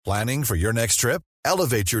Planning for your next trip?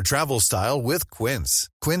 Elevate your travel style with Quince.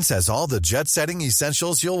 Quince has all the jet-setting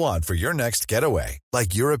essentials you'll want for your next getaway,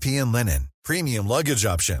 like European linen, premium luggage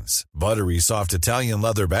options, buttery soft Italian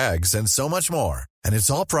leather bags, and so much more. And it's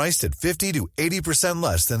all priced at 50 to 80%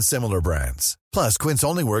 less than similar brands. Plus, Quince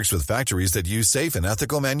only works with factories that use safe and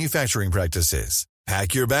ethical manufacturing practices.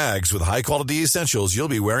 Pack your bags with high-quality essentials you'll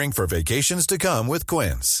be wearing for vacations to come with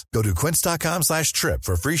Quince. Go to quince.com/trip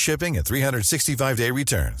for free shipping and 365-day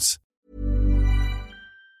returns.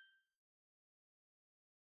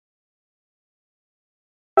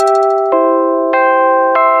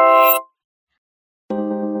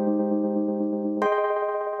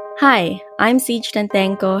 Hi, I'm Siege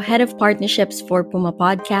Tantenko, Head of Partnerships for Puma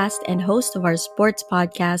Podcast and host of our sports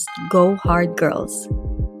podcast, Go Hard Girls.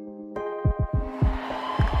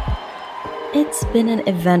 It's been an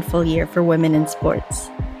eventful year for women in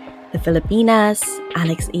sports. The Filipinas,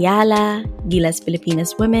 Alex Ayala, Gilas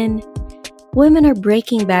Pilipinas women. Women are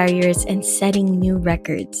breaking barriers and setting new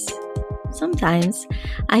records. Sometimes,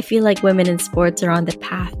 I feel like women in sports are on the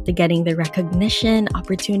path to getting the recognition,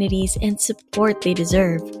 opportunities, and support they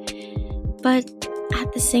deserve. But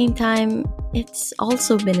at the same time, it's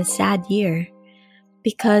also been a sad year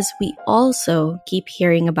because we also keep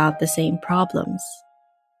hearing about the same problems.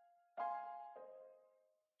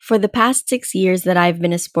 For the past 6 years that I've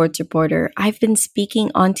been a sports reporter, I've been speaking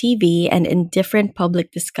on TV and in different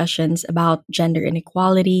public discussions about gender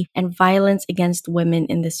inequality and violence against women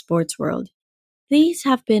in the sports world. These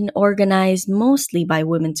have been organized mostly by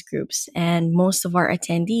women's groups, and most of our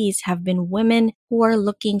attendees have been women who are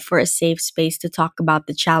looking for a safe space to talk about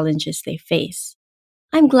the challenges they face.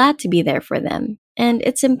 I'm glad to be there for them, and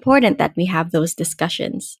it's important that we have those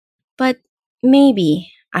discussions. But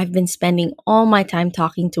maybe I've been spending all my time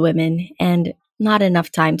talking to women and not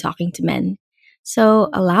enough time talking to men. So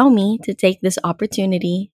allow me to take this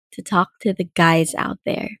opportunity to talk to the guys out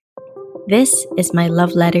there. This is my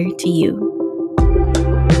love letter to you.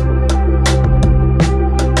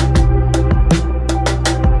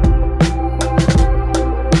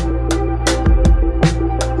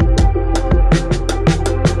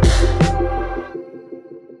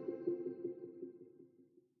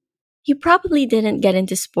 You probably didn't get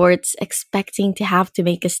into sports expecting to have to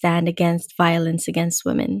make a stand against violence against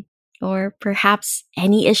women, or perhaps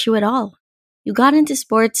any issue at all. You got into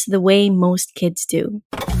sports the way most kids do.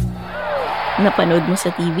 Napanood mo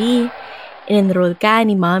sa TV, in-enroll ka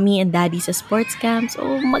ni mommy and daddy sa sports camps,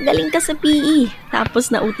 o magaling ka sa PE,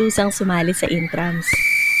 tapos nautusang sumali sa intrams.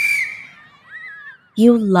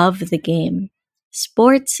 You love the game.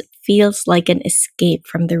 Sports feels like an escape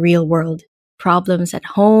from the real world. Problems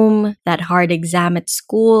at home, that hard exam at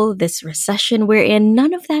school, this recession we're in,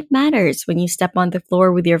 none of that matters when you step on the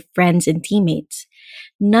floor with your friends and teammates.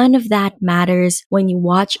 None of that matters when you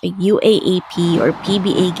watch a UAAP or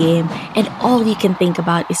PBA game and all you can think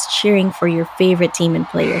about is cheering for your favorite team and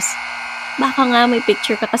players. Baka nga may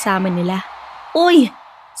picture ka kasama nila. Uy!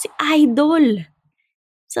 Si Idol!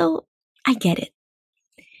 So, I get it.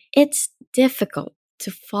 It's difficult to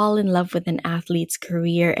fall in love with an athlete's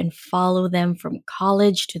career and follow them from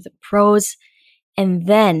college to the pros, and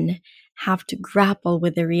then have to grapple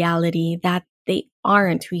with the reality that they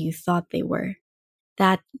aren't who you thought they were,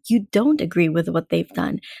 that you don't agree with what they've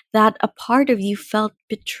done, that a part of you felt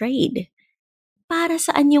betrayed. Para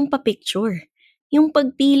saan yung pa-picture? Yung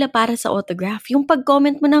pagpila para sa autograph? Yung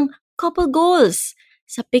pag-comment mo ng couple goals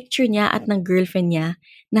sa picture niya at ng girlfriend niya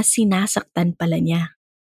na sinasaktan pala niya?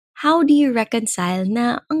 How do you reconcile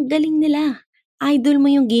na ang galing nila? Idol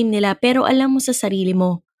mo yung game nila pero alam mo sa sarili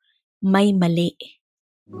mo, may mali.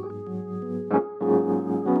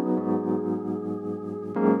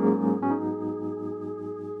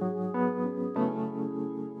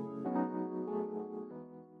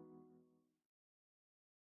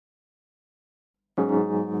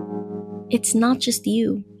 It's not just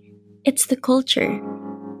you. It's the culture.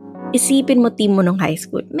 Isipin mo team mo nung high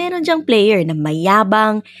school. Meron diyang player na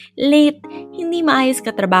mayabang, late, hindi maayos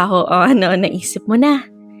katrabaho o naisip mo na.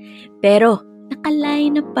 Pero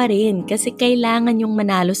nakaline up pa rin kasi kailangan yung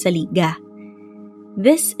manalo sa liga.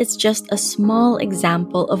 This is just a small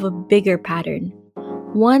example of a bigger pattern.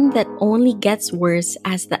 One that only gets worse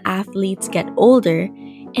as the athletes get older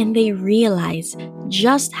and they realize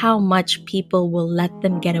just how much people will let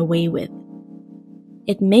them get away with.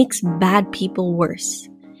 It makes bad people worse.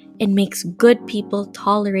 It makes good people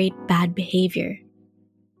tolerate bad behavior.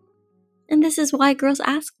 And this is why girls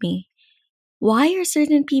ask me, why are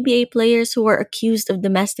certain PBA players who are accused of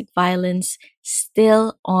domestic violence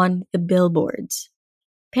still on the billboards?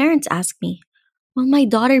 Parents ask me, will my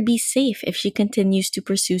daughter be safe if she continues to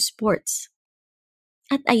pursue sports?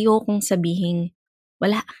 At ayokong sabihin,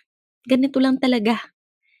 wala, ganito lang talaga.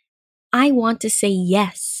 I want to say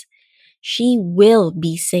yes. She will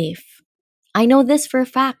be safe. I know this for a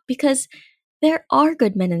fact because there are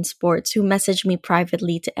good men in sports who message me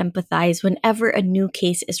privately to empathize whenever a new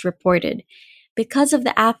case is reported. Because of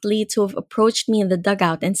the athletes who have approached me in the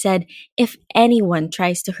dugout and said, if anyone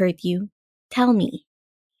tries to hurt you, tell me.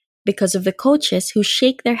 Because of the coaches who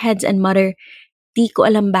shake their heads and mutter, di ko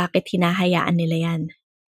alam bakit hinahayaan nila yan.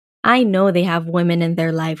 I know they have women in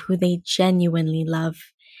their life who they genuinely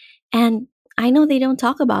love. And I know they don't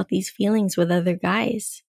talk about these feelings with other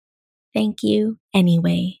guys. Thank you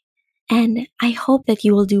anyway. And I hope that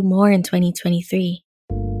you will do more in 2023.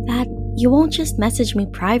 That you won't just message me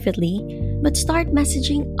privately, but start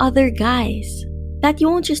messaging other guys. That you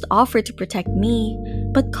won't just offer to protect me,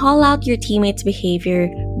 but call out your teammates'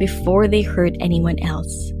 behavior before they hurt anyone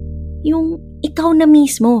else. Yung ikaw na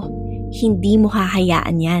mismo, hindi mo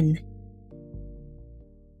hahayaan yan.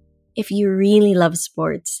 If you really love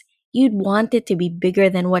sports, you'd want it to be bigger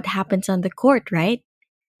than what happens on the court, right?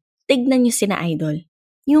 Tignan niyo sina Idol.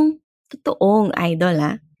 Yung totoong idol,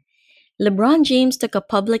 ha? LeBron James took a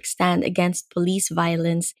public stand against police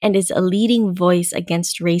violence and is a leading voice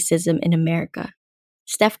against racism in America.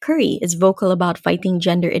 Steph Curry is vocal about fighting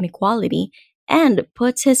gender inequality and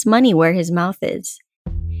puts his money where his mouth is.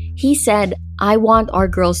 He said, I want our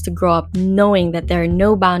girls to grow up knowing that there are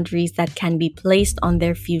no boundaries that can be placed on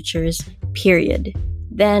their futures, period.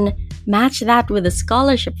 Then, match that with a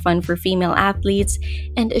scholarship fund for female athletes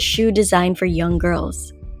and a shoe design for young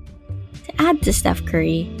girls. To add to Steph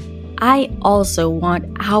Curry, I also want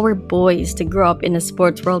our boys to grow up in a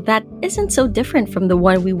sports world that isn't so different from the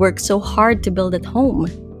one we work so hard to build at home.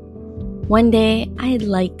 One day, I'd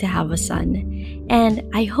like to have a son, and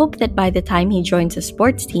I hope that by the time he joins a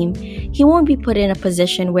sports team, he won't be put in a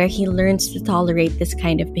position where he learns to tolerate this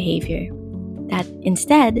kind of behavior. That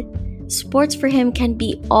instead, sports for him can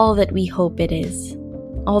be all that we hope it is,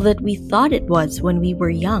 all that we thought it was when we were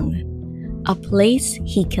young, a place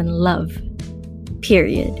he can love,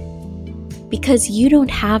 period. Because you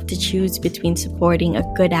don't have to choose between supporting a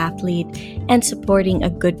good athlete and supporting a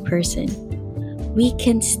good person. We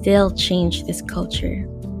can still change this culture.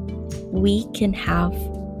 We can have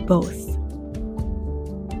both.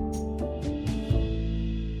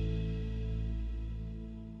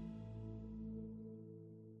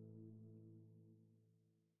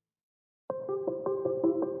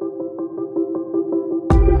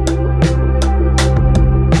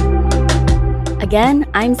 Again,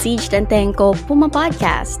 I'm Siege Tentenko, Puma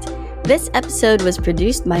Podcast. This episode was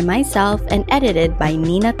produced by myself and edited by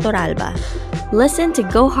Nina Toralba. Listen to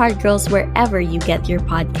Go Hard Girls wherever you get your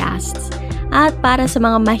podcasts. At para sa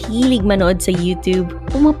mga mahilig manood sa YouTube,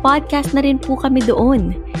 Puma Podcast na rin po kami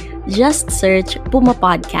doon. Just search Puma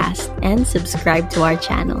Podcast and subscribe to our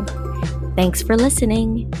channel. Thanks for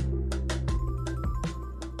listening.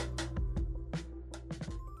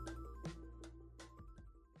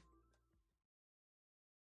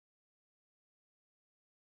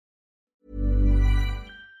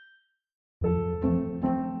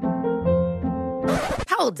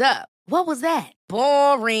 Hold up. What was that?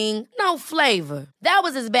 Boring. No flavor. That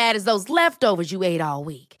was as bad as those leftovers you ate all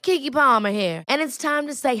week. Keke Palmer here. And it's time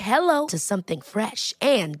to say hello to something fresh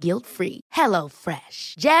and guilt-free. Hello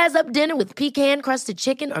Fresh. Jazz up dinner with pecan-crusted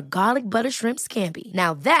chicken or garlic butter shrimp scampi.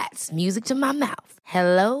 Now that's music to my mouth.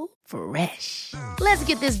 Hello Fresh. Let's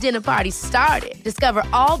get this dinner party started. Discover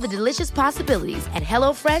all the delicious possibilities at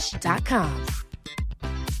HelloFresh.com.